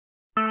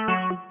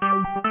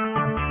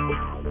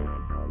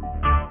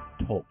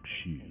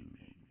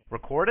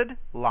Recorded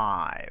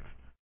live.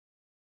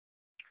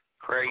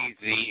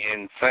 Crazy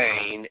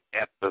Insane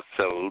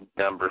episode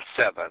number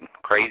 7.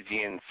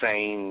 Crazy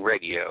Insane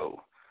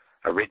Radio,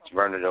 a Rich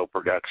Bernardo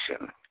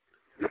production.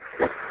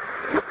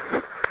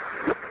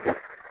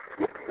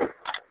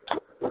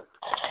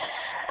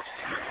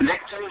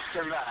 Victim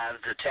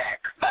survives attack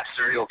by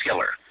serial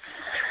killer.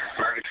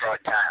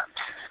 Mergatroid Times.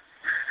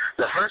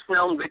 The first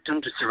known victim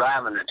to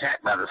survive an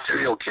attack by the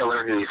serial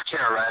killer who is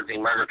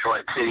terrorizing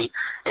Mergatroid City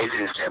is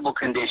in stable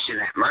condition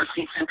at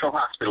Mercy Central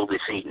Hospital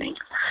this evening.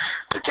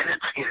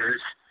 Lieutenant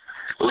Skinner's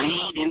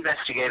lead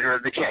investigator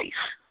of the case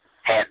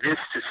had this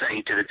to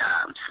say to the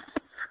Times.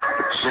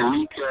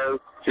 Shimiko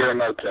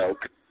Hiramoto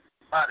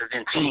spotted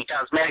Vincini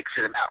Cosmetics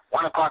at about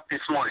 1 o'clock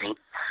this morning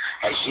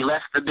as she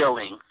left the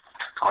building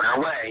on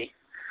her way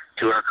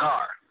to her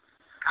car.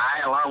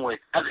 I, along with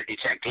other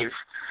detectives,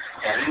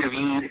 have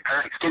interviewed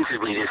her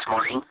extensively this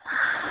morning,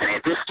 and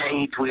at this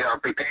stage we are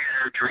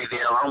prepared to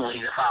reveal only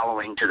the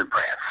following to the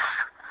press.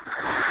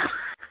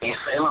 The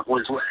assailant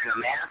was wearing a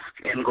mask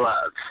and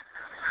gloves.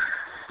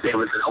 There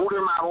was an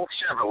older model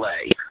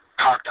Chevrolet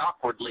parked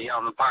awkwardly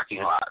on the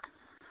parking lot.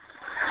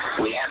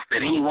 We ask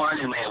that anyone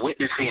who may have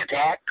witnessed the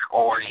attack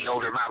or the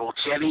older model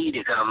Chevy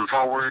to come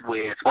forward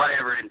with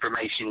whatever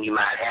information you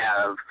might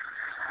have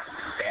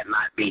that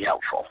might be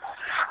helpful.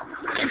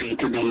 If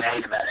could be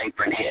made about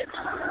Apron Head,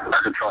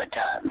 Mergatroid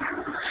Times.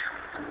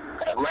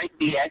 A late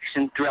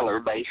B-action thriller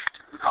based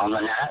on the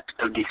Night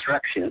of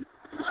Destruction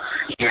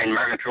here in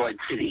Mergatroid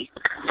City,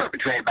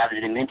 perpetrated by the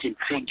demented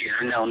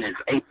figure known as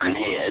Apron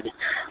Head,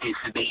 is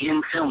to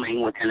begin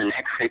filming within the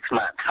next 6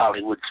 months,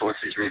 Hollywood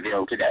sources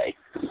revealed today.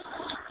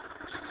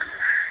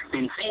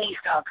 Vincini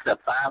stocks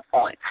up 5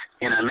 points.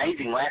 In an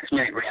amazing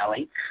last-minute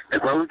rally, the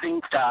closing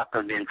stock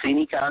of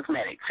Vincini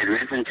Cosmetics had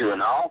risen to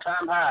an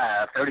all-time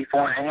high of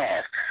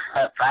 34.5,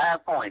 up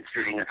 5 points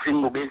during a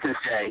single business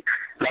day,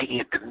 making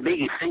it the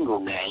biggest single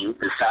gain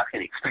the stock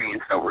had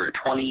experienced over a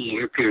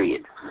 20-year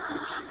period.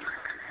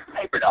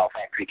 Paper doll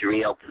factory to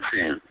reopen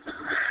soon.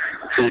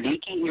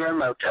 Fudiki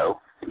Hiramoto,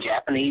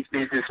 Japanese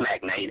business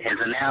magnate, has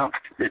announced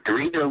that the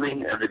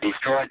rebuilding of the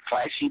destroyed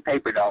flashy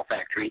paper doll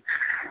factory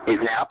is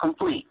now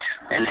complete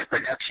and that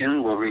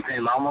production will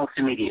resume almost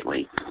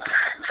immediately.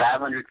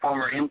 500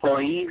 former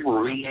employees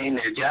will regain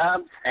their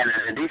jobs and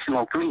an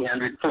additional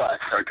 300 plus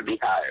are to be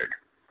hired.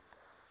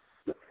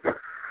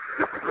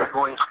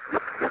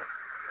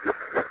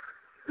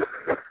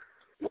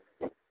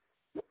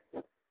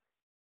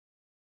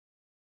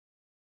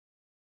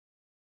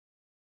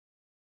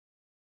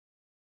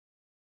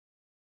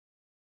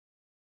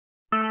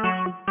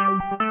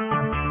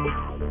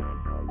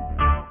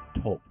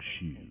 Talk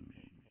shoes.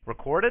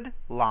 Recorded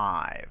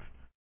live.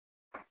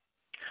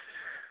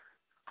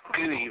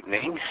 Good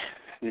evening.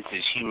 This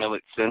is Hugh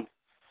Millicton,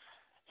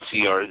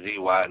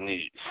 CRZY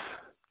News.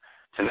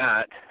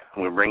 Tonight,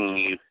 we're bringing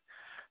you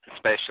a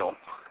special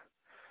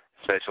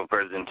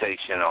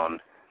presentation on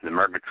the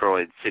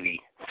Mergatroid City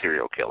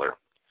serial killer.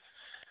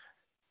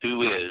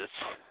 Who is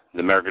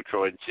the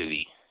Mergatroid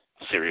City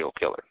serial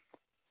killer?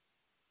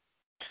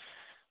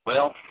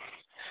 Well,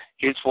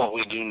 here's what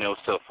we do know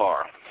so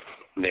far.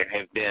 There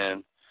have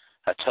been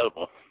a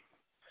total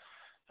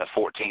of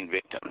 14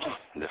 victims.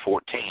 The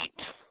 14th,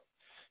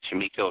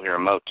 Shimiko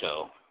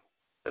Hiramoto,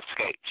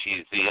 escaped. She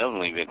is the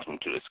only victim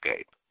to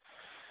escape.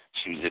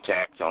 She was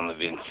attacked on the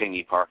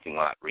Vincini parking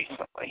lot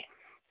recently.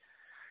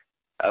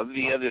 Of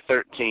the other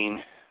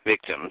 13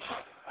 victims,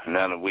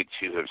 none of which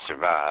who have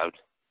survived,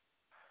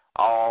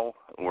 all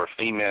were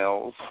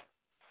females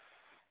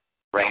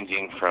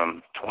ranging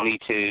from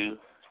 22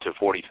 to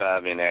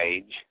 45 in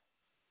age.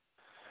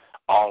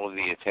 All of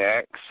the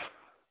attacks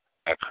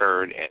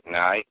occurred at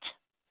night,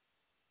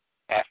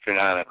 after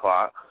 9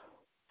 o'clock,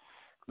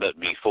 but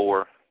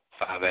before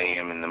 5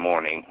 a.m. in the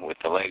morning, with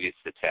the latest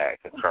attack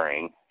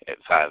occurring at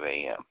 5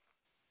 a.m.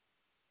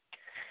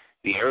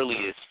 The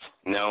earliest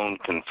known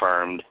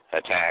confirmed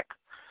attack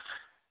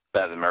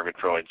by the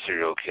Mergatroid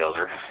serial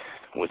killer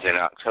was in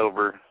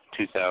October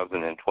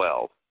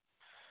 2012.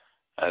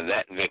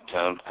 That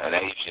victim, an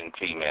Asian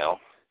female,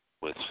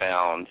 was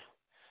found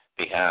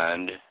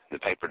behind the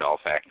paper doll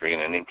factory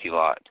in an empty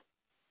lot.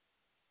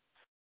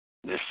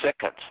 The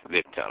second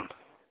victim,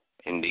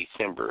 in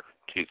December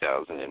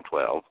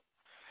 2012,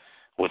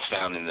 was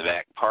found in the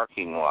back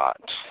parking lot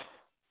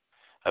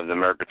of the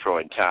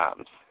Mergatroid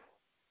Times.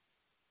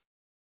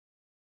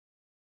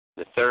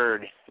 The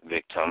third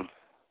victim,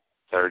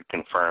 third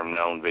confirmed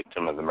known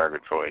victim of the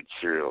Mergatroid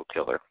serial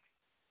killer,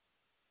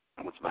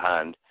 was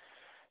behind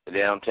the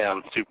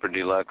downtown Super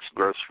Deluxe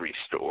grocery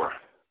store.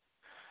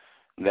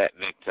 That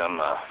victim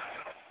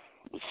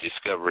was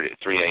discovered at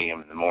 3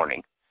 a.m. in the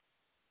morning.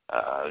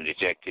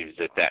 Detectives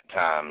at that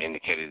time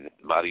indicated that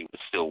the body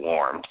was still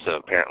warm, so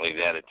apparently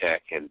that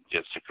attack had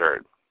just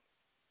occurred.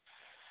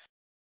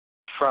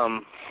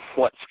 From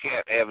what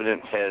scat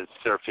evidence has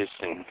surfaced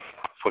in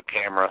foot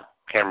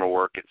camera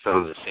work at some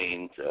of the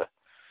scenes,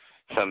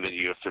 some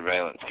video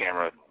surveillance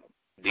camera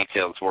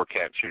details were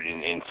captured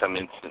in some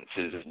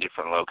instances at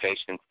different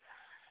locations.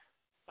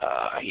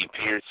 He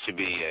appears to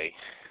be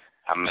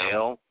a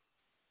male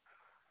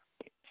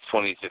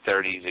 20s to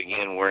 30s,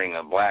 again wearing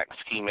a black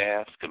ski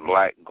mask and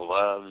black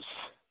gloves,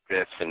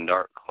 dressed in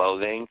dark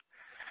clothing.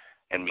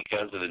 And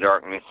because of the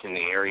darkness in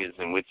the areas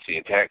in which the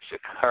attacks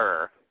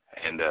occur,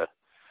 and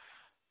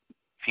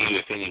few,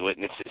 if any,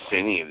 witnesses to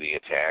any of the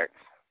attacks,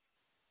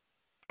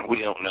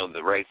 we don't know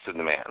the race of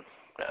the man.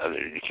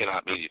 It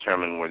cannot be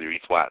determined whether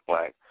he's white,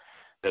 black.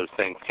 Those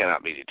things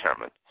cannot be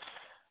determined.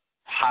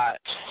 Height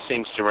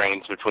seems to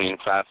range between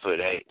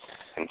 5'8"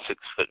 and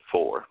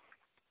 6'4".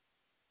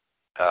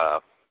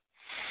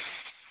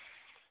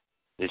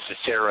 This has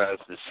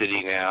terrorized the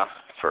city now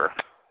for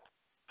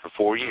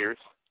 4 years,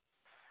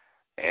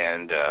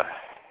 and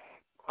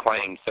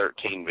claimed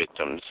 13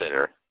 victims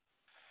that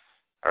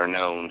are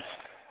known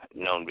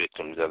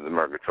victims of the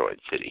Mergatroid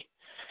city.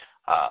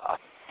 A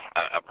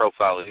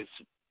profile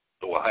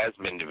has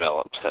been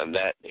developed.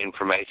 That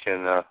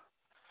information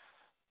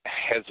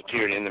has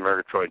appeared in the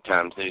Mergatroid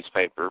Times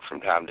newspaper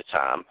from time to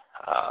time.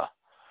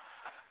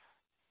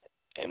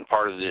 And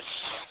part of this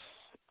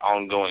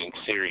ongoing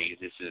series,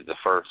 this is the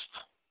first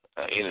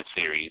in a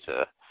series,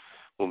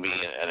 will be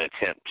an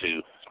attempt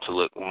to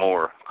look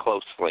more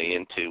closely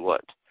into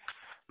what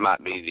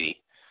might be the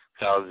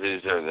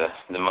causes or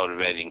the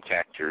motivating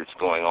factors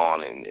going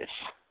on in this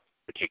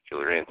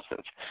particular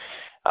instance.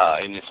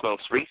 In this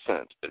most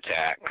recent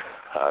attack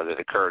that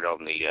occurred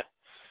on the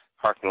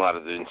parking lot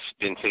of the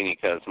Vincini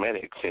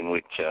Cosmetics, in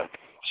which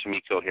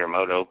Shimiko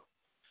Hiramoto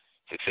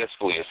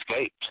successfully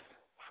escaped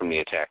from the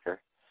attacker,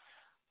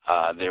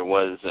 there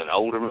was an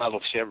older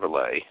model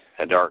Chevrolet,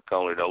 a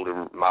dark-colored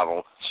older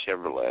model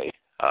Chevrolet,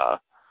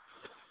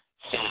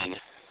 seen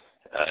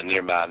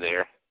nearby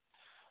there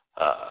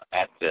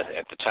at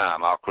the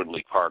time,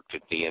 awkwardly parked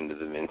at the end of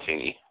the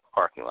Vincini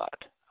parking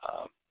lot.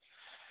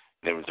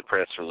 There was a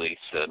press release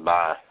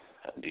by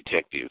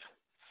Detective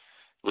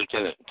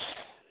Lieutenant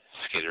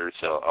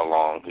Skidders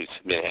along, who's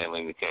been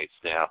handling the case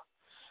now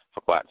for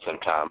quite some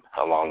time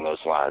along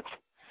those lines.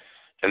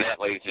 And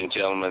that, ladies and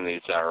gentlemen,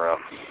 is our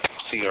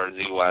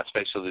CRZY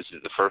special. This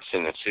is the first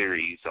in a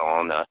series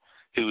on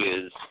who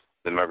is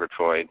the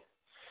Mergatroid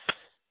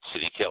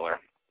city killer.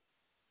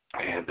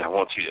 And I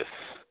want you to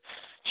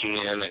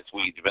tune in as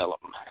we develop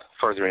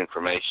further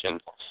information.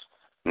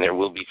 And there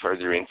will be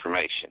further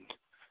information,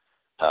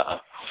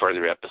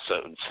 further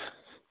episodes.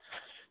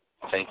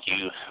 Thank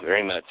you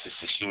very much. This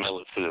is Hugh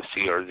Millett for the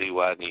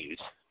CRZY News.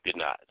 Good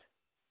night.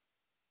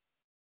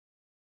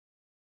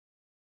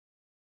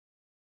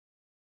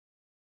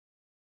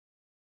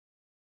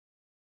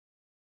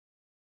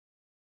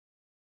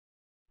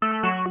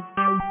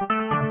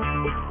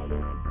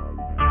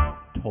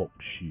 Talk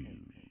show.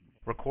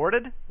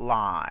 Recorded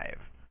live.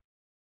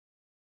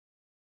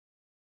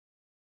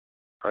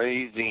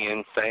 Praise the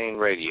Insane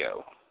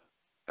Radio,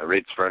 a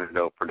Rich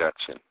Fernando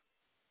production.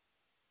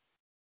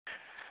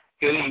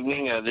 Good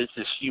evening. This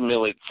is Hugh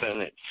Millett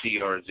at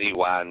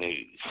CRZY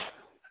News.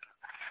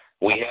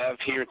 We have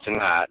here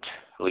tonight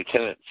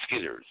Lieutenant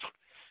Skidders,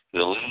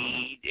 the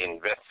lead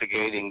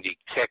investigating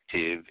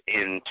detective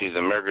into the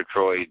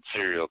Mergatroid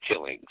serial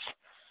killings.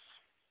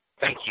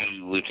 Thank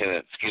you,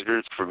 Lieutenant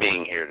Skidders, for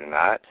being here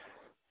tonight.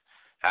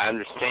 I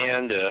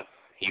understand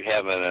you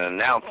have an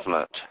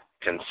announcement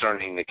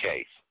concerning the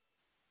case.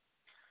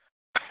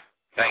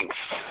 Thanks,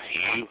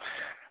 Hugh.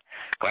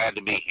 Glad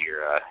to be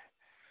here.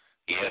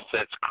 Yes,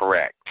 that's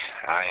correct.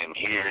 I am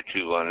here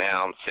to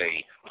announce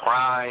a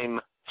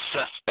prime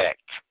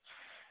suspect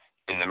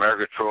in the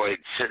Mergatroid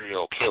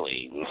serial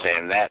killings,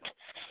 and that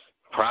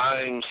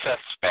prime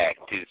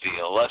suspect is the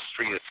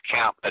illustrious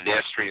Count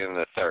Pedestrian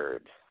III.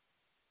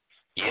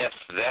 Yes,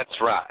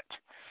 that's right.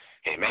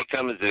 It may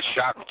come as a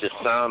shock to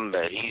some,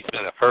 but he's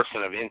been a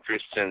person of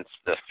interest since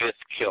the 5th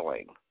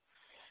killing.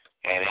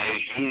 And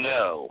as you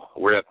know,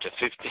 we're up to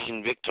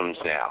 15 victims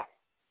now.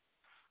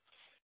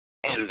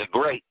 And the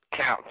great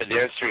Count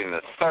Pedestrian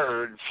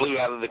III flew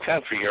out of the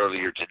country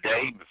earlier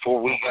today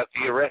before we got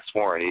the arrest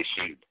warrant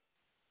issued.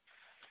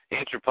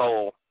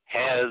 Interpol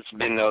has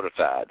been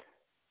notified.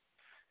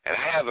 And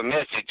I have a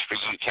message for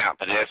you, Count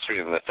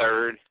Pedestrian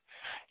III.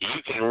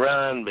 You can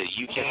run, but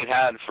you can't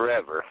hide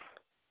forever.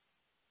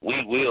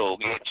 We will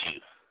get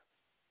you.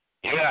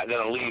 You're not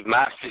going to leave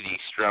my city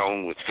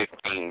strewn with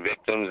 15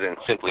 victims and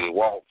simply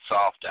waltz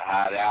off to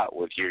hide out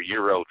with your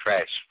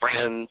Eurotrash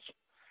friends.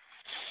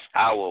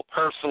 I will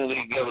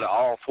personally go to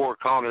all 4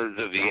 corners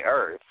of the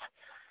earth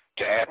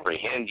to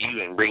apprehend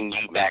you and bring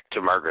you back to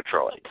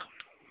Mergatroid.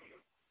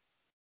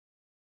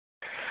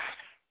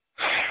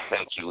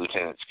 Thank you,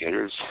 Lieutenant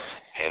Skidders.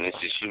 And this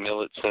is Hugh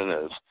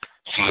Millitson of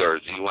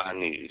CRZY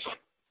News.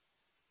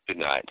 Good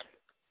night.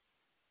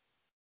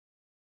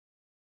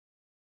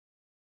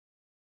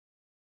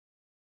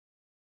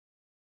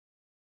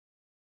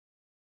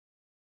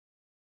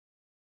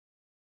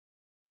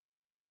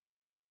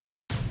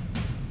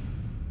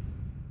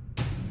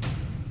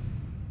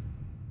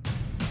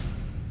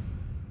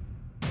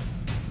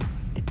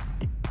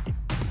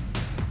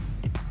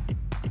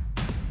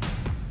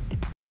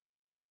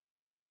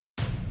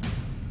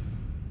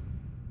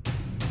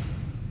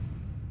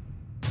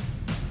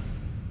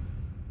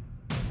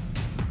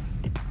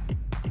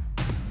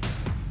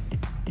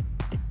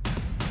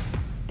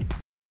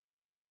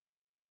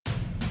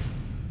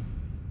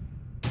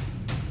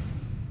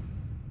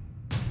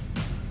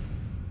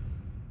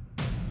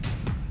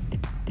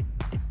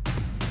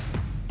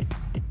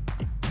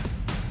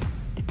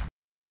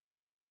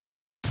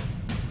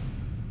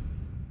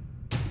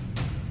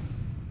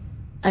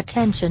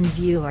 Attention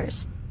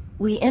viewers.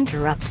 We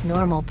interrupt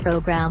normal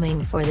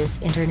programming for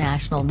this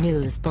international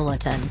news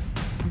bulletin.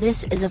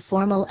 This is a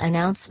formal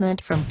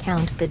announcement from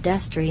Count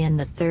Pedestrian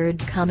III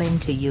coming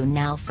to you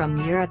now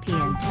from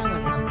European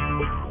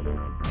television.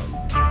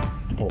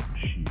 Talk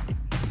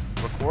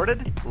show.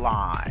 Recorded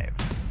live.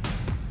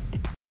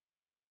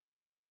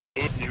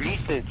 In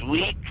recent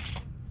weeks,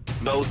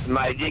 both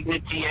my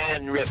dignity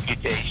and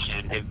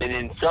reputation have been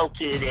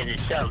insulted and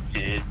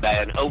assaulted by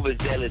an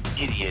overzealous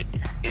idiot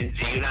in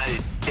the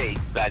United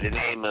States by the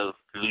name of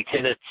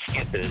Lieutenant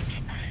Skippers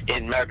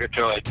in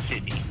Mergatroid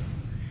City.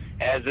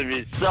 As a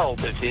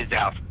result of his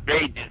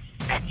outrageous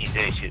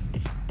accusations,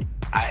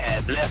 I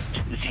have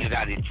left the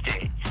United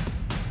States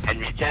and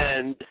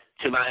returned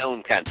to my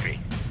own country.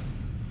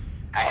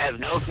 I have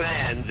no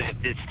plans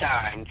at this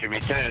time to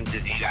return to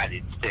the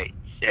United States,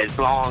 as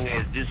long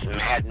as this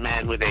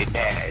madman with a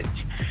badge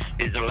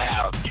is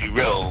allowed to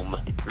roam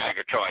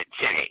Mergatroid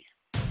City.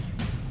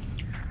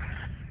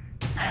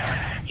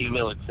 Hugh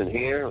Millicent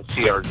here,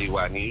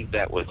 CRZY News.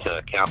 That was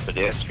Count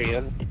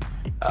Pedestrian.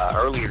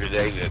 Earlier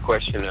today, the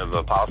question of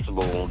a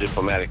possible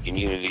diplomatic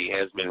immunity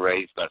has been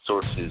raised by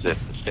sources at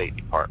the State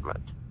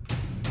Department.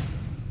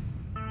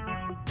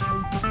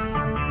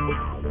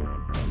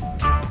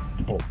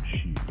 Talk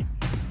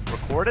show.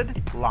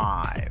 Recorded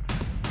live.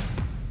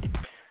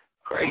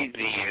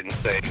 Crazy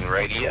Insane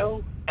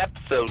Radio,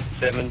 Episode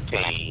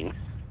 17,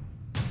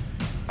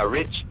 a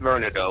Rich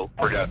Bernardo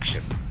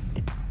production.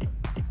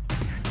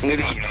 Good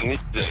evening,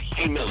 this is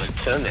Hugh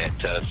Millicent at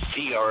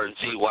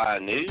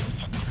CRZY News.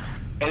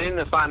 And in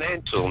the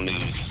financial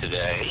news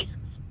today,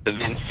 the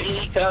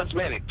Vincini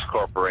Cosmetics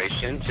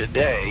Corporation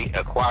today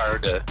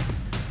acquired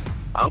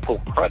Uncle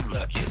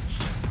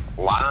Crudbucket's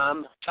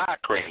lime thigh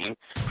cream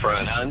for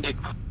an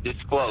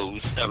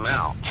undisclosed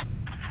amount.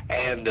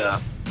 And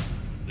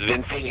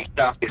Vincini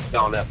stock has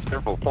gone up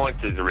several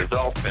points as a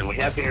result, and we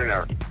have here in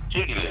our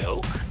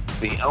studio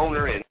the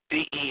owner and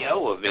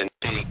CEO of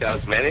Vincini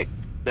Cosmetics,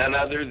 none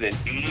other than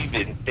Judy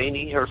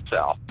Vincini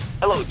herself.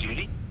 Hello,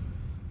 Judy.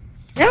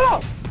 Hello.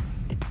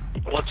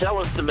 Well, tell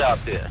us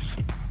about this.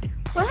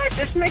 Well, it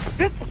just makes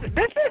business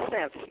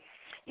sense.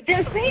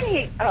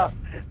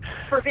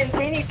 For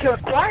Vincini to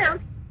acquire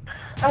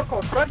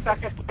Uncle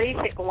Crudbucket's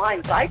basic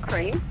lime thigh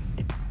cream,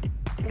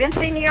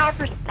 Vincini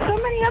offers so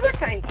many other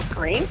kinds of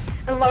cream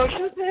and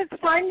lotions that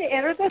it's time to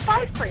enter the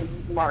thigh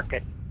cream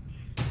market.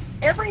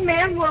 Every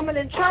man, woman,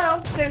 and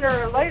child, sooner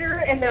or later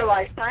in their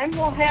lifetime,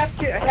 will have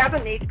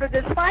a need for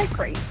this thigh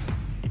cream.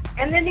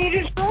 And the need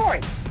is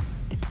growing.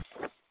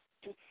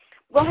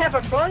 We will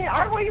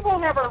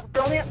have our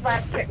brilliant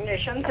lab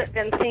technicians at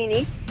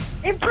Vincini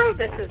improve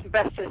this as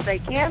best as they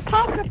can,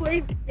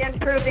 possibly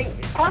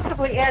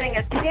adding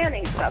a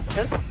tanning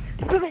substance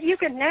so that you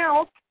can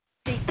now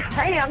be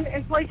tanned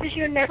in places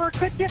you never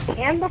could get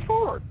tanned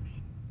before.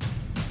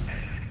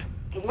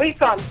 We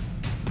can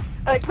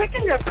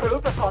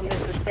improve upon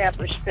this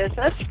established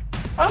business.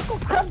 Uncle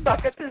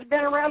Crudbuckets has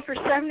been around for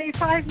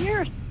 75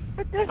 years,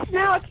 but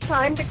now it's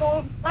time to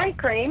go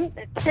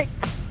take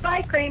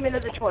thigh cream into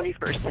the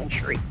 21st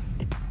century.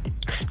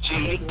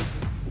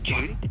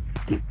 Judy,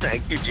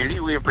 thank you, Judy.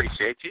 We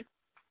appreciate you.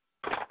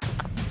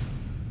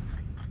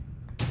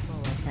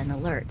 Bulletin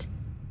alert.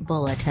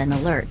 Bulletin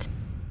alert.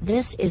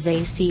 This is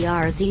a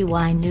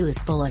CRZY News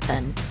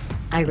Bulletin.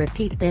 I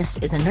repeat, this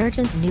is an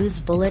urgent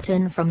news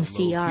bulletin from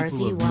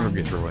CRZY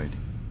Mergatroid.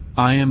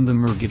 I am the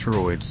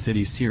Mergatroid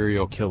City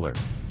serial killer.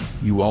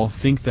 You all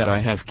think that I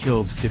have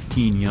killed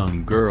 15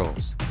 young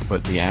girls,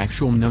 but the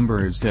actual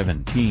number is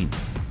 17.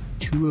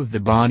 2 of the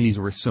bodies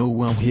were so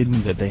well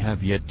hidden that they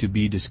have yet to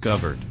be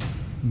discovered.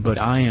 But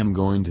I am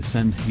going to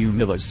send Hugh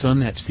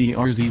Millicent at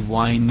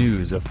CRZY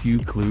News a few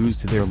clues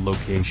to their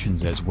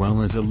locations as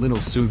well as a little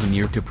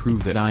souvenir to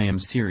prove that I am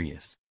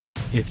serious.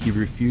 If he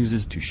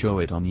refuses to show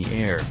it on the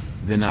air,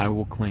 then I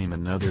will claim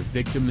another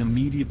victim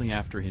immediately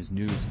after his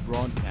news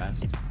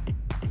broadcast.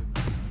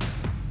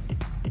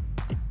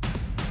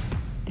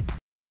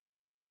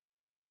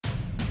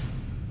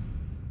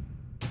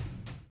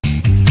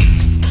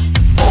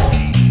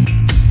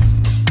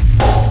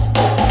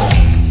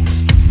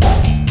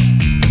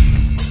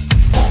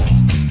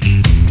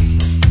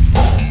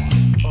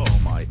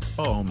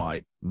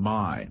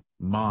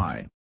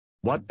 My.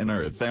 What on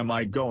earth am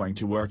I going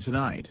to wear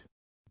tonight?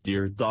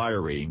 Dear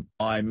diary,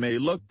 I may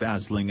look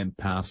dazzling in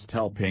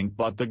pastel pink,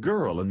 but the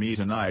girl in me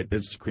tonight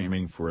is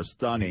screaming for a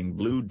stunning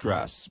blue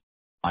dress.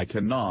 I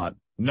cannot,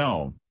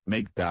 will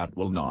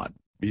not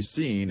be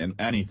seen in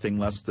anything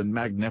less than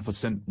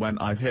magnificent when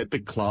I hit the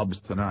clubs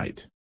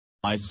tonight.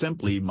 I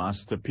simply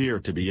must appear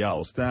to be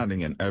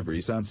outstanding in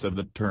every sense of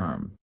the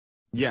term.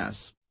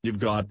 Yes, you've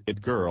got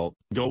it, girl.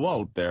 Go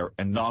out there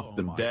and knock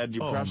them dead,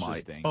 you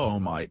precious thing. Oh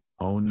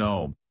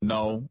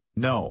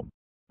no.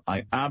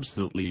 I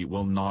absolutely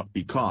will not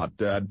be caught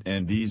dead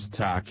in these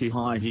tacky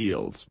high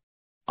heels.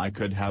 I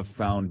could have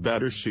found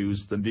better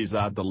shoes than these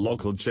at the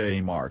local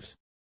J-Mart.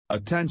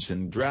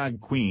 Attention drag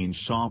queen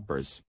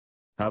shoppers.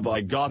 Have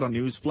I got a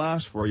news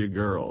flash for you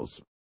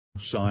girls?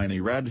 Shiny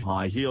red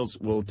high heels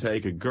will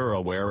take a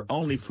girl where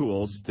only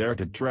fools dare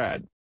to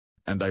tread.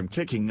 and I'm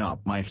kicking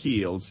up my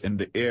heels in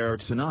the air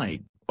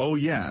tonight. Oh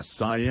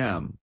yes I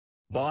am.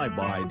 Bye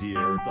bye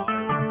dear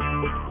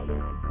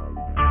diary.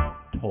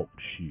 Talk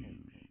shoes.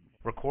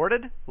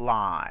 Recorded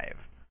live.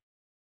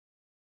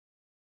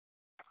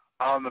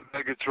 I'm the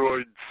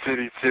Mergatroid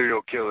City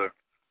serial killer.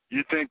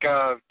 You think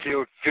I've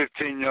killed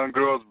 15 young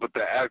girls, but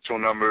the actual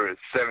number is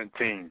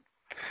 17.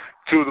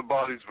 2 of the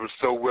bodies were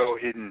so well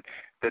hidden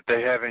that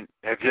they have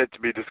yet to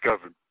be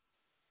discovered.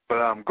 But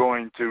I'm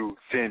going to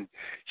send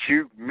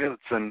Hugh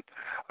Milton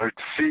at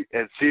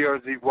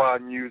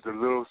CRZY News a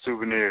little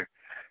souvenir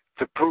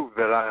to prove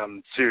that I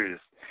am serious.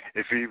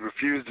 If he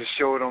refuses to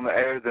show it on the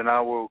air, then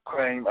I will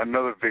claim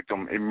another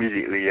victim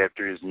immediately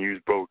after his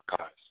news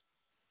broadcast.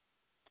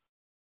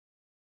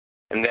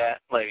 And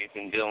that, ladies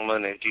and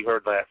gentlemen, as you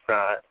heard last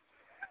night,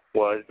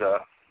 was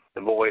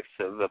the voice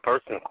of the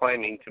person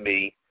claiming to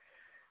be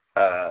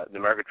the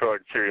Mergatroid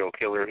serial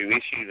killer who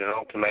issued an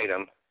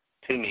ultimatum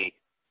to me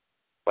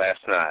last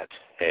night,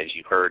 as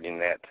you heard in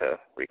that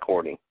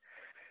recording.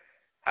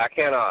 I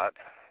cannot,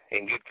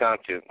 in good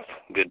conscience,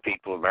 good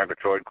people of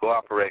Mergatroid,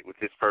 cooperate with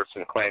this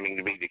person claiming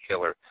to be the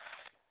killer.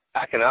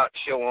 I cannot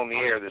show on the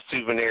air the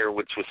souvenir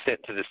which was sent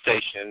to the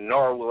station,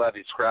 nor will I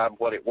describe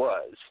what it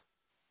was.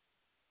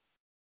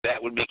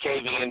 That would be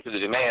caving into the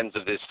demands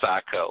of this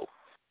psycho,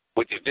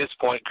 which at this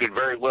point could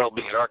very well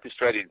be an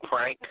orchestrated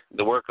prank,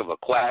 the work of a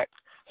quack,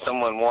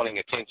 someone wanting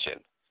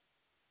attention.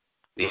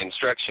 The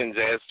instructions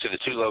as to the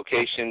 2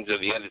 locations of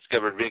the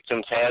undiscovered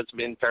victims has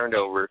been turned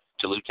over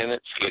to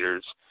Lieutenant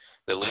Skitters,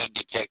 the lead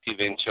detective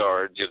in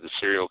charge of the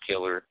serial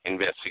killer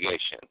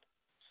investigation.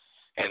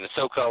 And the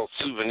so-called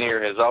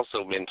souvenir has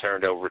also been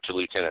turned over to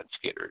Lieutenant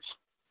Skitters.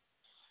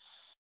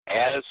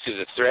 As to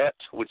the threat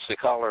which the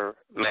caller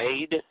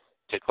made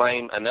to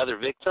claim another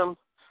victim,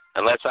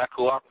 unless I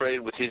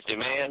cooperated with his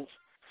demands,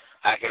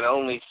 I can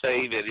only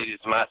say that it is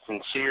my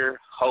sincere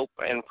hope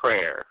and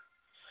prayer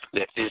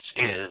that this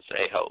is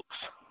a hoax.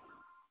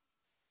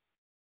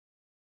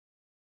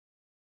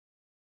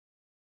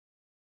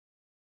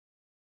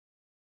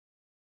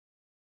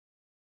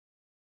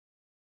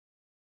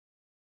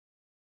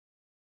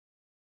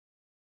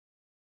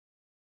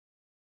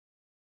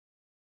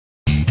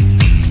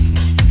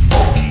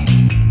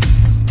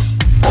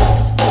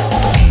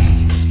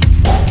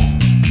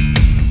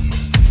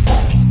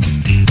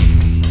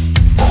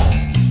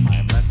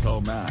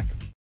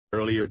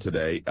 Earlier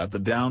today at the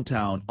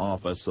downtown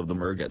office of the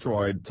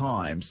Mergatroid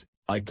Times,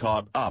 I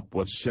caught up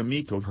with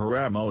Shimiko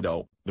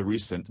Hiramoto, the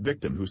recent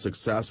victim who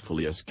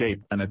successfully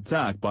escaped an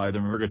attack by the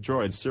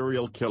Mergatroid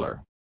serial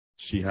killer.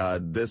 She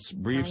had this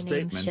brief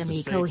statement to say. My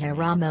name's Shimiko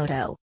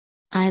Hiramoto.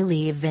 I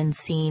leave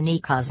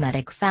Vincini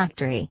Cosmetic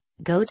Factory,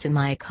 go to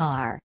my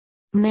car.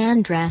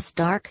 Man dressed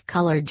dark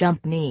color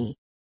jump me.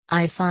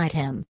 I fight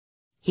him.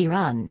 He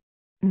run.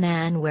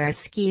 Man wear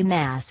ski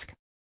mask.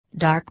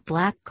 Dark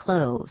black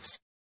clothes.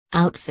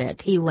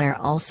 Outfit he wear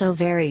also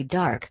very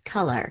dark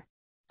color.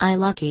 I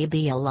lucky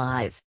be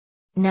alive.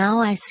 Now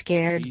I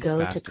scared She's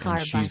go fast to car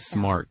and by she's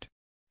smart.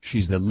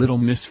 She's the little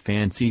Miss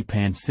Fancy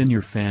Pants in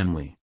your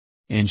family.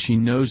 And she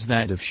knows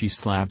that if she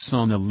slaps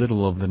on a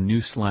little of the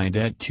new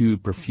Slidette 2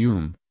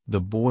 perfume,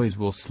 the boys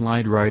will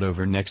slide right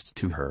over next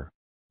to her.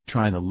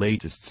 Try the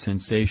latest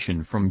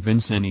sensation from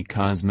Vincini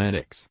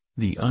Cosmetics,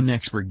 the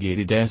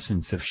unexpurgated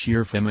essence of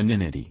sheer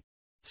femininity.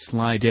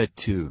 Slidette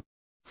 2.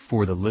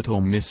 For the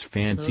little Miss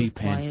Fancy Those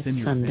Pants in quiet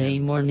your Sunday family.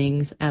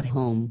 mornings at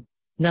home.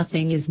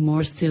 Nothing is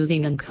more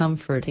soothing and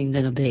comforting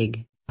than a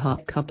big,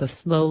 hot cup of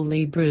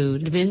slowly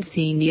brewed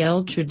Vincini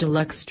Ultra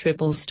Deluxe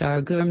Triple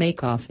Star Gourmet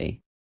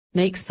Coffee.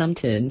 Make some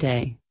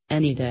today,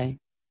 any day,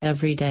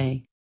 every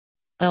day.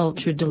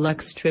 Ultra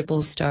Deluxe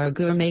Triple Star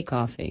Gourmet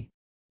Coffee.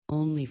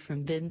 Only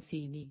from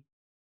Vincini.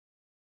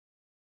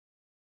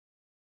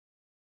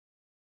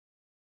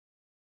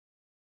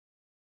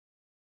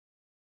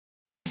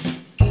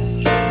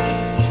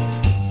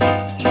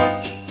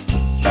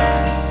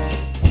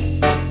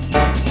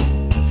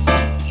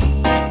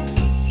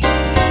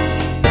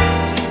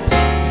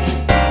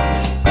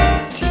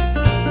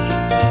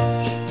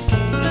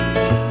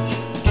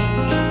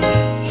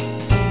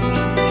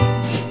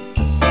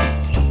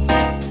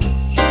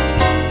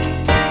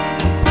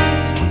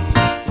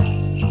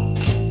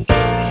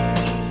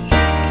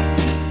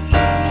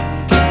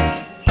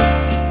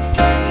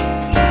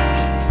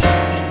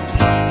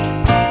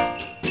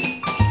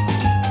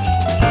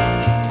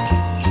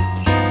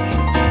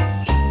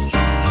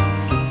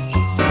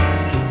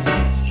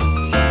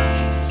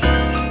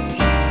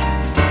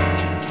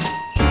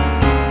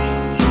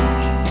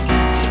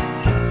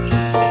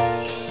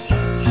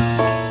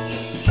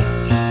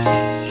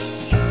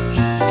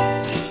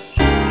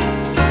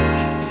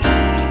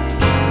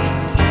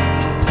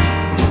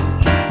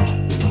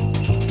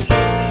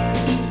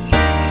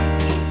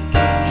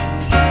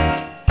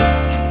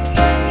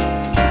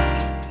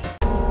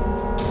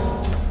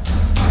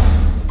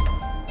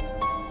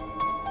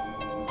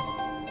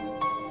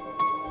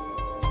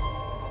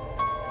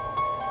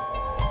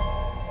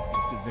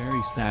 It's a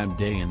very sad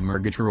day in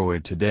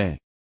Mergatroid today.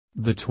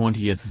 The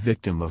 20th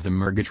victim of the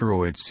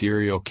Mergatroid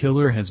serial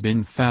killer has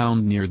been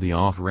found near the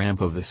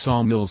off-ramp of the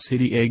Sawmill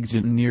City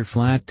exit near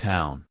Flat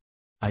Town.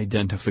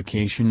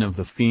 Identification of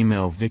the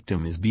female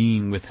victim is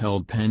being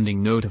withheld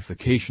pending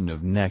notification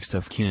of next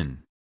of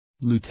kin.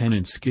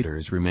 Lieutenant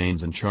Skitters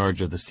remains in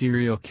charge of the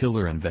serial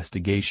killer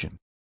investigation.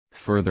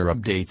 Further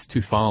updates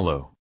to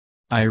follow.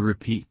 I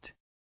repeat.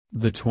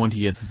 The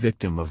 20th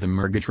victim of the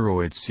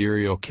Mergatroid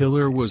serial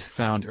killer was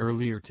found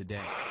earlier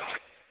today.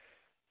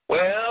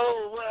 Well,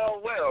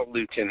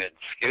 Lieutenant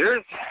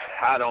Skitters,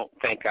 I don't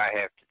think I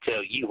have to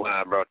tell you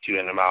why I brought you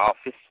into my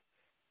office.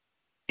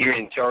 You're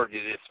in charge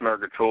of this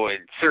Mergatroid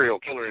serial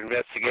killer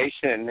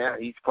investigation, and now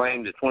he's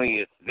claimed the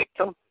 20th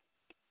victim?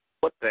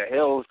 What the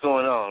hell is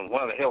going on?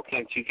 Why the hell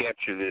can't you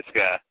capture this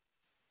guy?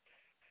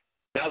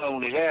 Not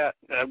only that,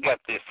 I've got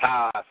this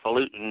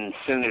highfalutin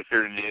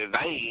Senator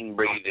Devane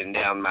breathing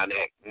down my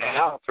neck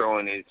now,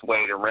 throwing his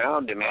weight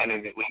around,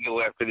 demanding that we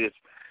go after this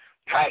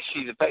trash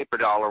sheet of paper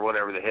doll or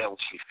whatever the hell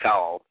she's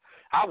called.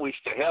 I wish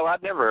to hell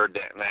I'd never heard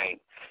that name.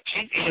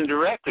 She's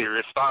indirectly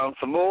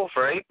responsible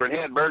for Apron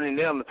Head burning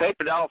down the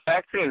paper doll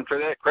factory and for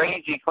that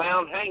crazy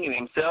clown hanging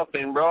himself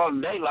in broad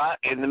daylight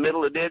in the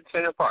middle of Dead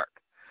Center Park.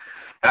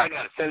 I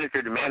got a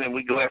senator demanding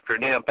we go after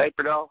a damn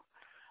paper doll.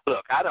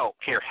 Look, I don't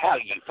care how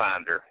you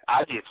find her.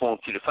 I just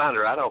want you to find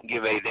her. I don't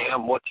give a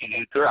damn what you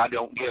do to her. I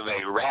don't give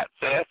a rat's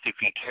ass if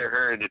you tear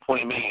her into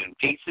 20 million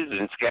pieces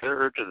and scatter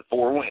her to the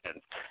four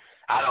winds.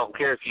 I don't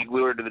care if you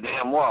glue her to the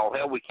damn wall.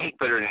 Hell, we can't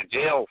put her in a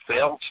jail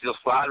cell. She'll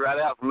slide right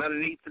out from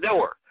underneath the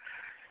door.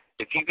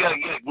 If you got to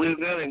get a glue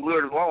gun and glue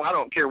her to the wall, I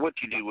don't care what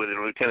you do with it,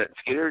 Lieutenant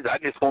Skitters. I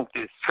just want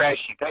this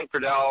trashy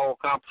paper doll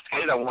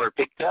confiscated. I want her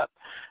picked up.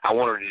 I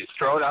want her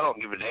destroyed. I don't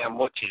give a damn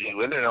what you do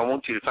with it. And I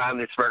want you to find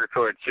this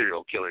Mergatroid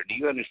serial killer. Do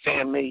you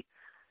understand me?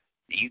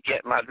 Do you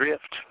get my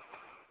drift?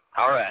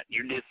 All right,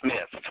 you're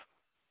dismissed.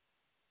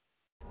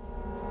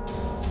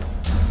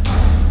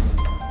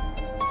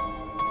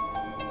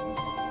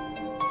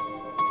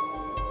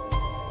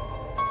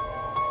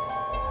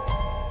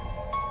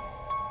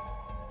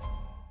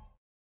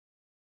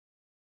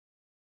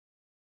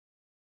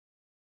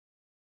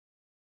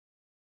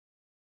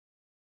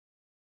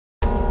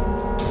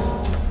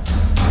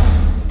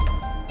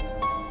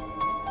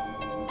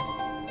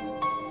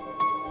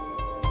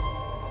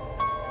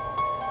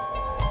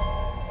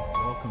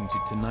 Welcome to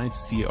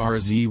tonight's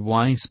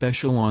CRZY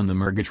special on the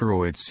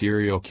Mergatroid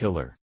serial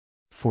killer.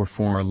 For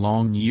 4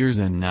 long years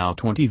and now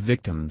 20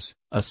 victims,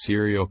 a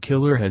serial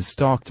killer has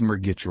stalked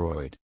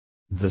Mergatroid.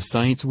 The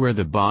sites where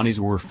the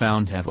bodies were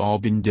found have all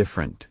been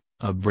different: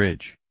 a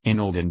bridge, an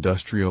old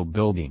industrial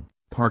building,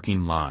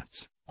 parking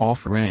lots,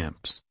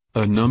 off-ramps,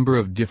 a number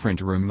of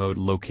different remote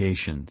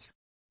locations.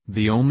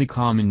 The only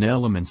common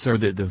elements are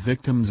that the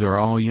victims are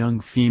all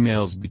young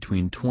females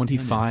between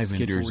 25 and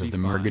 40. Of the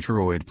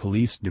Mergatroid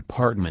Police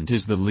Department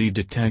is the lead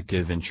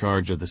detective in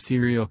charge of the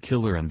serial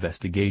killer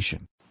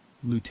investigation.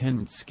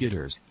 Lieutenant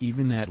Skitters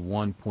even at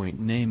one point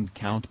named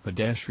Count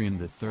Pedestrian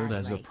III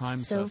as a prime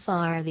So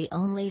far, the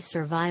only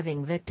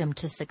surviving victim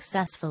to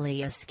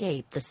successfully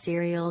escape the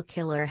serial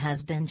killer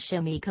has been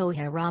Shimiko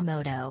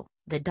Hiramoto,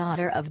 the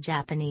daughter of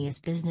Japanese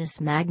business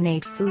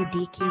magnate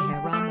Fudiki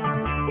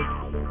Hiramoto.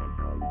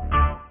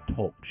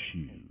 Talk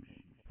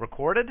shoes.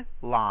 Recorded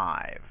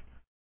live.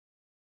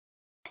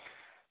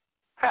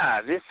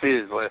 Hi, this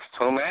is Les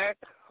Tomac,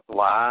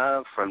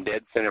 live from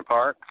Dead Center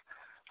Park,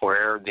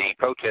 where the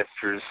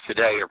protesters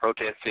today are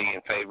protesting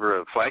in favor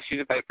of Flashy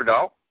the Paper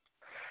Doll.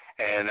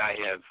 And I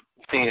have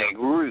seen a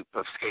group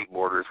of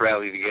skateboarders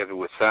rally together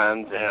with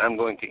signs, and I'm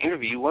going to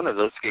interview one of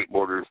those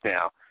skateboarders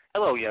now.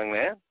 Hello, young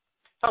man.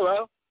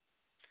 Hello.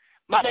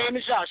 My name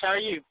is Josh. How are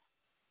you?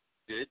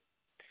 Good.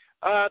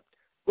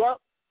 Well,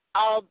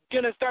 I'm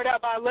going to start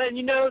out by letting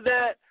you know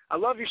that I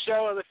love your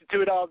show. I listen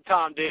to it all the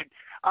time, dude.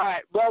 All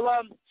right. Well,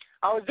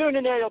 I was doing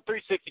an aerial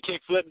 360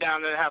 kickflip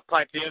down the half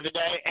pipe the other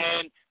day,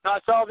 and I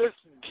saw this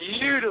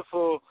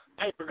beautiful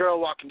paper girl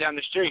walking down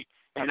the street.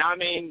 And, I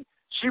mean,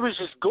 she was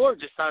just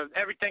gorgeous.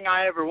 Everything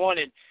I ever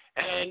wanted.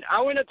 And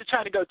I went up to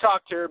try to go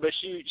talk to her, but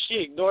she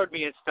ignored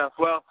me and stuff.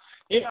 Well,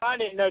 you know, I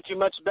didn't know too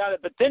much about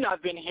it, but then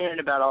I've been hearing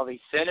about all these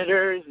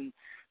senators and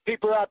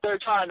people out there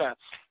trying to,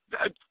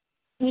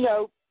 you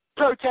know,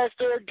 protest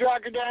her,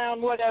 drag her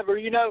down, whatever,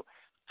 you know,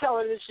 tell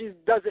her that she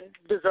doesn't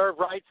deserve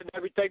rights and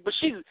everything. But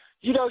she's,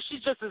 you know,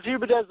 she's just as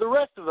human as the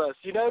rest of us,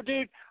 you know,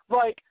 dude.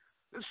 Like,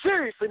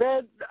 seriously,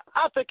 man,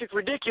 I think it's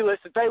ridiculous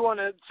that they want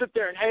to sit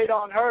there and hate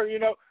on her, you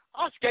know.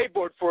 I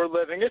skateboard for a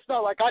living. It's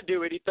not like I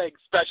do anything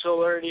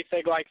special or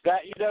anything like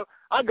that, you know.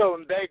 I go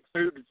and beg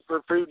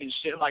for food and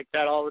shit like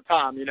that all the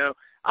time, you know.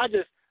 I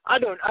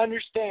don't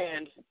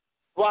understand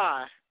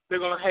why they're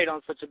going to hate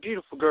on such a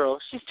beautiful girl.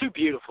 She's too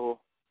beautiful,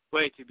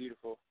 way too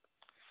beautiful.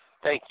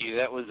 Thank you.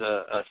 That was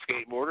a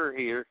skateboarder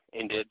here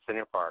in Dead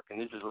Center Park,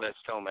 and this is Les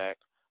Tomac,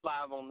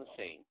 live on the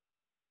scene.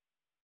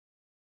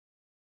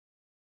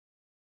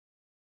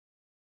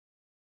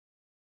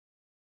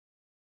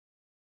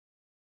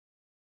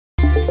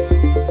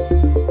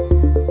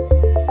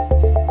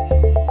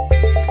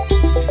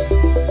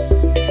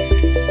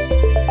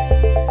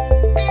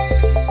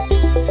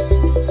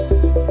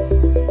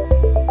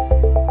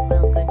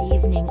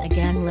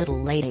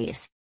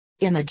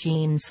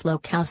 Imogen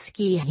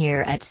Slokowski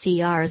here at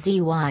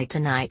CRZY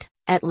tonight.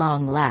 At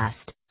long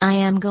last, I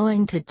am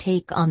going to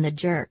take on the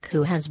jerk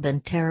who has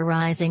been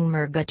terrorizing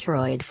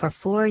Mergatroid for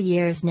 4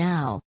 years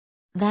now.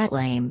 That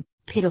lame,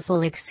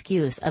 pitiful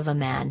excuse of a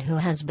man who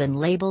has been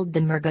labeled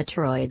the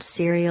Mergatroid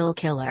serial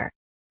killer.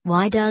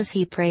 Why does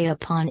he prey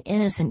upon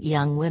innocent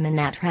young women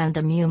at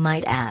random, you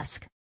might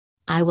ask?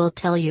 I will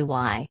tell you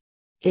why.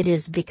 It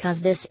is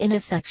because this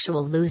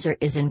ineffectual loser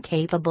is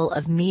incapable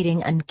of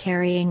meeting and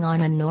carrying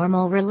on a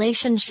normal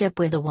relationship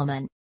with a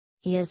woman.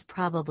 He is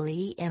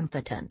probably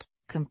impotent,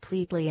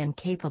 completely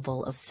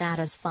incapable of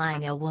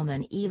satisfying a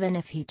woman even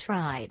if he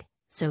tried,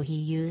 so he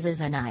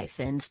uses a knife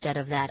instead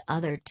of that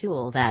other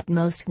tool that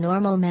most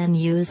normal men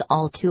use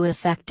all too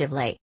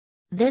effectively.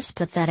 This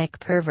pathetic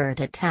pervert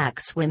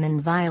attacks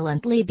women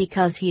violently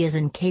because he is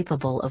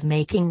incapable of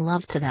making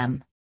love to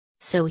them.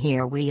 So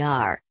here we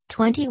are,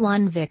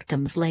 21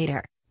 victims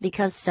later,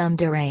 because some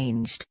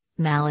deranged,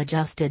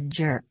 maladjusted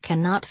jerk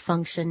cannot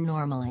function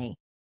normally.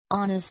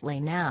 Honestly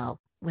now,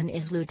 when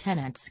is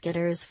Lieutenant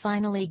Skitters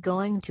finally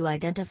going to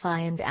identify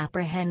and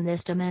apprehend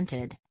this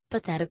demented,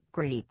 pathetic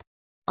creep?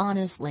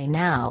 Honestly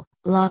now,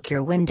 lock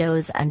your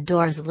windows and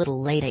doors,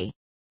 little lady.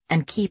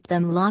 And keep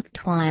them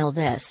locked while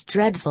this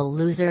dreadful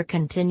loser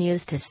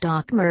continues to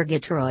stalk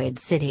Mergatroid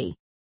City.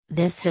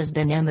 This has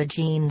been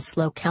Imogen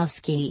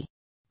Slokowski.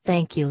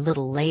 Thank you,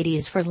 little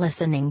ladies, for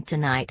listening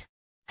tonight.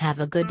 Have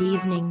a good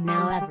evening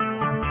now,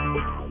 everyone.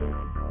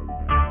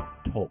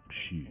 Talk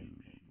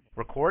shoes.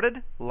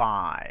 Recorded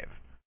live.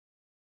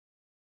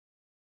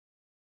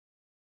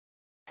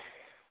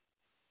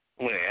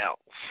 Well,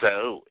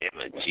 so,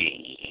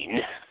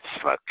 Imogen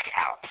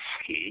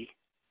Slokowski,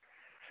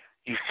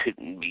 you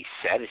couldn't be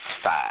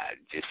satisfied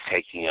just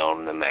taking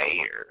on the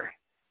mayor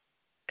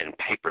and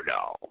paper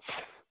dolls.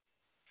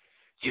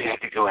 You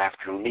had to go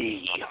after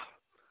me,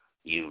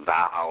 you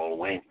vile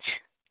wench,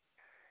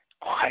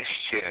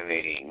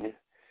 questioning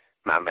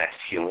my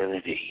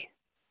masculinity,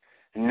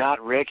 not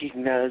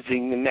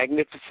recognizing the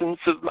magnificence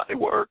of my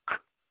work.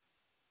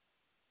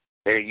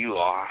 There you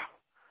are,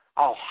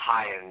 all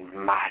high and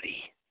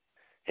mighty,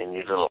 in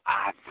your little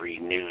ivory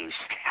news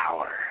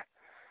tower,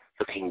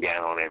 looking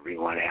down on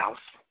everyone else.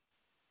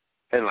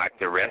 And like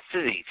the rest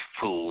of these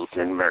fools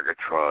in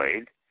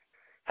Mergatroid,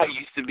 I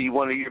used to be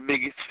one of your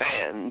biggest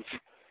fans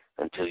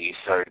until you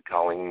started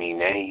calling me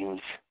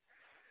names,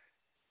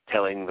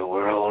 telling the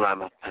world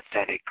I'm a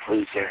pathetic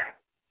loser.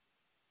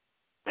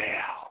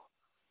 Well,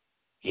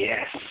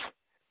 yes,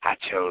 I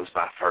chose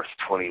my first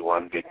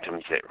 21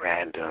 victims at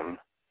random,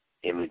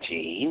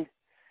 Imogen,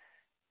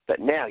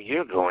 but now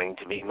you're going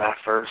to be my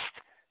first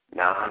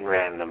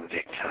non-random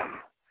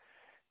victim.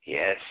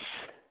 Yes,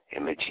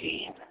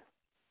 Imogen,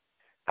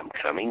 I'm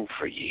coming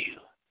for you,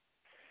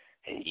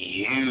 and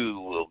you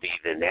will be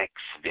the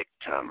next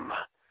victim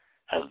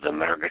of the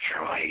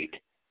Mergatroid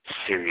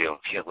serial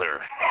killer.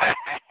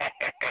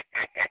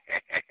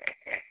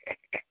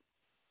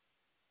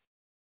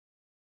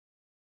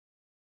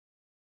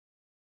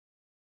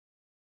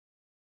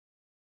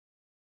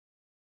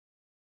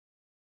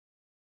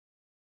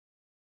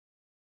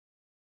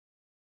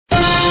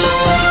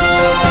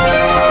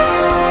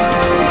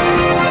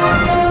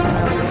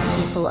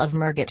 People of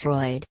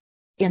Mergatroid.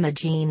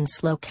 Imogen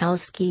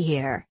Slokowski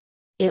here.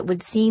 It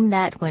would seem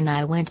that when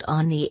I went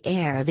on the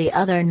air the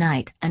other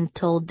night and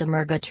told the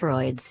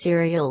Mergatroid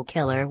serial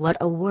killer what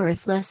a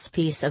worthless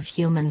piece of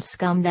human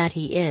scum that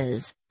he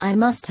is, I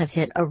must have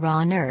hit a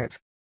raw nerve.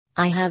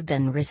 I have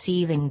been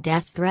receiving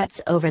death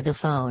threats over the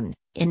phone,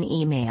 in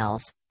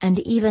emails, and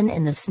even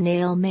in the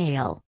snail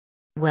mail.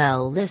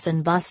 Well,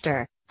 listen,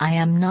 Buster, I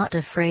am not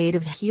afraid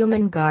of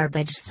human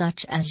garbage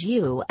such as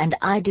you, and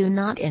I do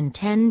not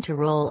intend to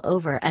roll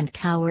over and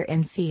cower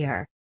in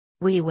fear.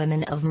 We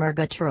women of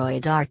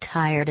Mergatroid are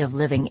tired of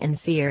living in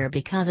fear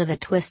because of a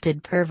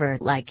twisted pervert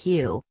like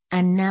you,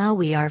 and now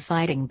we are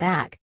fighting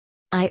back.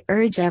 I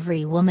urge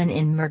every woman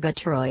in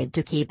Mergatroid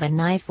to keep a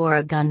knife or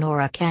a gun or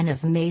a can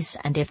of mace,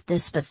 and if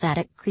this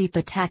pathetic creep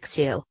attacks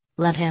you,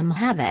 let him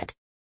have it.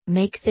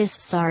 Make this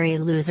sorry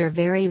loser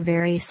very,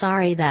 very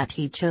sorry that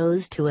he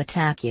chose to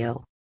attack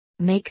you.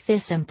 Make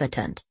this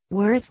impotent,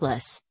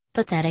 worthless,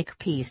 pathetic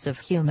piece of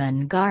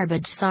human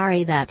garbage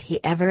sorry that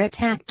he ever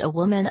attacked a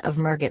woman of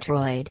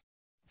Mergatroid.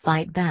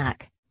 Fight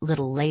back,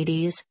 little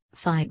ladies,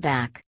 fight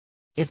back.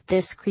 If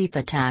this creep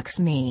attacks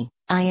me,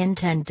 I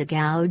intend to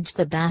gouge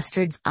the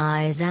bastard's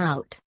eyes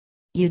out.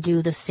 You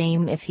do the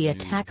same if he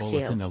attacks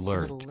you,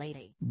 little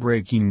lady.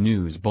 Breaking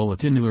news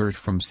bulletin alert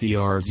from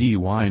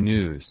CRZY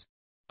News.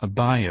 A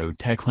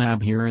biotech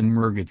lab here in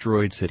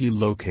Mergatroid City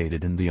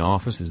located in the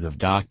offices of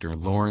Dr.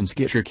 Lawrence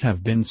Gitrick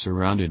have been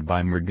surrounded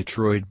by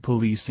Mergatroid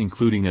police,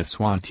 including a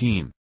SWAT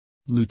team.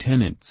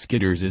 Lieutenant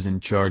Skitters is in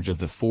charge of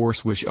the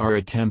force which are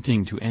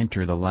attempting to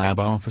enter the lab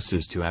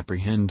offices to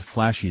apprehend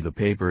Flashy the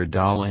paper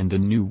doll and the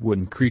new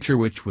wooden creature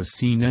which was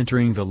seen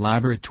entering the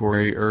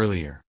laboratory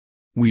earlier.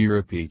 We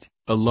repeat,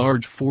 a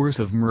large force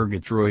of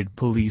Mergatroid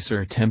police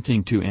are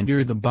attempting to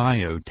enter the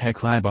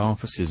biotech lab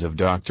offices of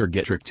Dr.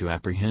 Getrick to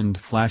apprehend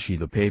Flashy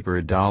the paper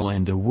doll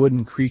and the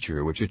wooden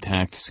creature which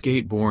attacked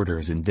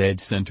skateboarders in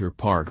Dead Center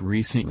Park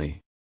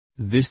recently.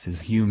 This is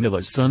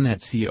Humilla's son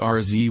at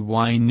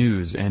CRZY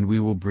News, and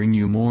we will bring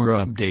you more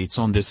updates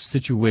on this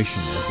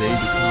situation as they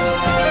become.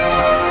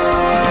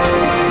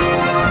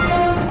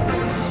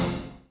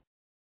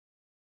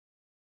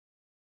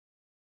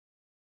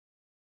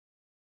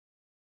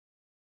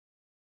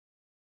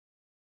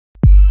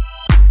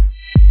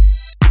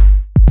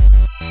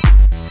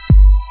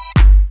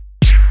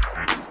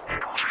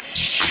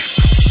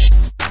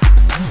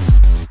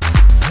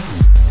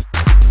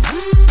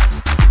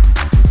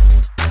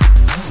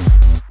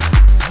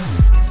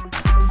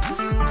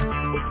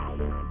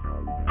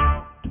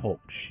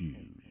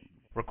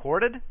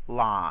 Recorded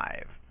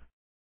live.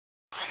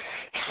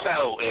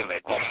 So,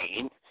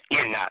 Imogen,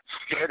 you're not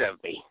scared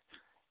of me.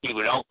 You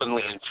would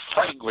openly and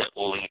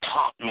flagrantly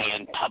taunt me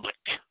in public.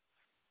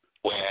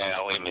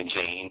 Well,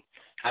 Imogen,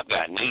 I've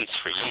got news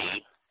for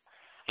you.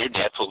 Your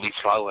death will be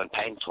slow and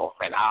painful,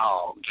 and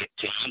I'll get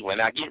to you when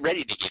I get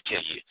ready to get to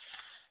you.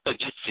 But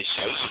just to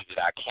show you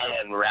that I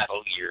can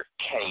rattle your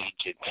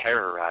cage and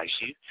terrorize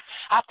you,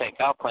 I think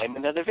I'll claim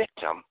another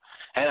victim.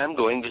 And I'm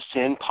going to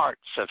send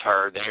parts of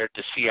her there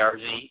to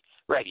CRZ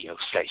radio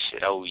station.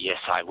 Oh, yes,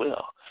 I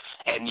will.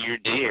 And your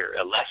dear,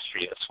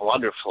 illustrious,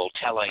 wonderful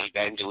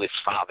televangelist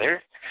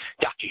father,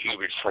 Dr.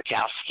 Hubert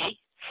Slakowski,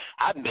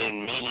 I've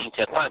been meaning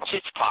to punch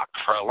his clock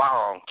for a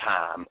long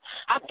time.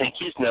 I think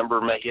his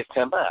number may have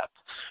come up.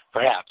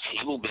 Perhaps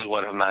he will be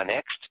one of my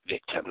next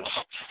victims.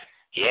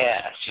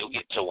 Yes, you'll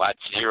get to watch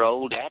your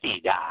old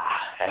daddy die,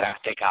 and I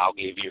think I'll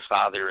give your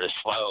father a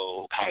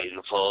slow,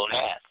 painful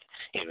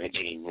death,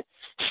 Imogen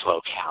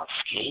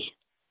Slakowski.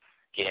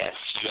 Yes,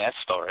 you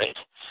asked for it.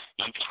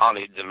 You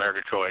taunted the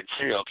Mergatroid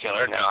serial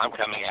killer. Now I'm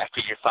coming after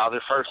your father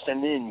first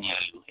and then you,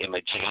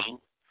 Imogen.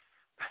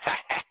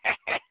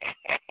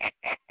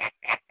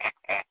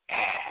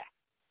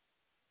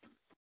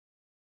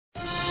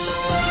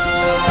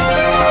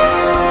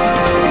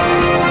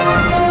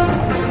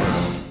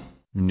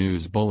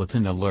 News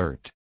Bulletin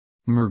Alert.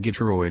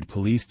 Mergatroid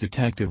Police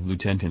Detective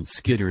Lieutenant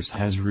Skitters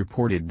has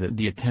reported that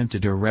the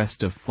attempted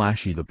arrest of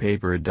Flashy the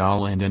paper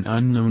doll and an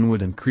unknown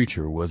wooden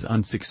creature was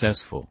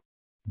unsuccessful.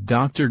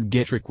 Dr.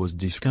 Getrick was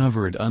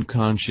discovered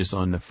unconscious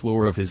on the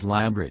floor of his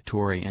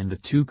laboratory, and the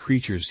two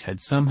creatures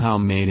had somehow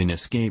made an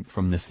escape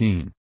from the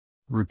scene.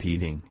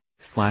 Repeating,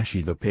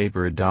 Flashy the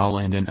paper doll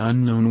and an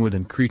unknown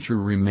wooden creature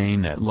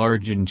remain at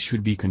large and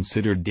should be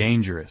considered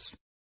dangerous.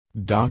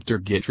 Dr.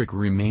 Getrick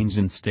remains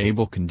in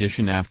stable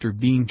condition after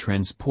being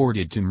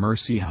transported to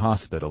Mercy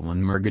Hospital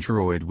in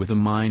Mergatroid with a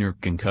minor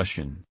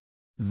concussion.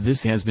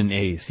 This has been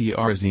a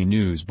CRZ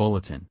News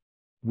Bulletin.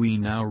 We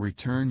now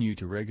return you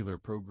to regular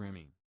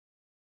programming.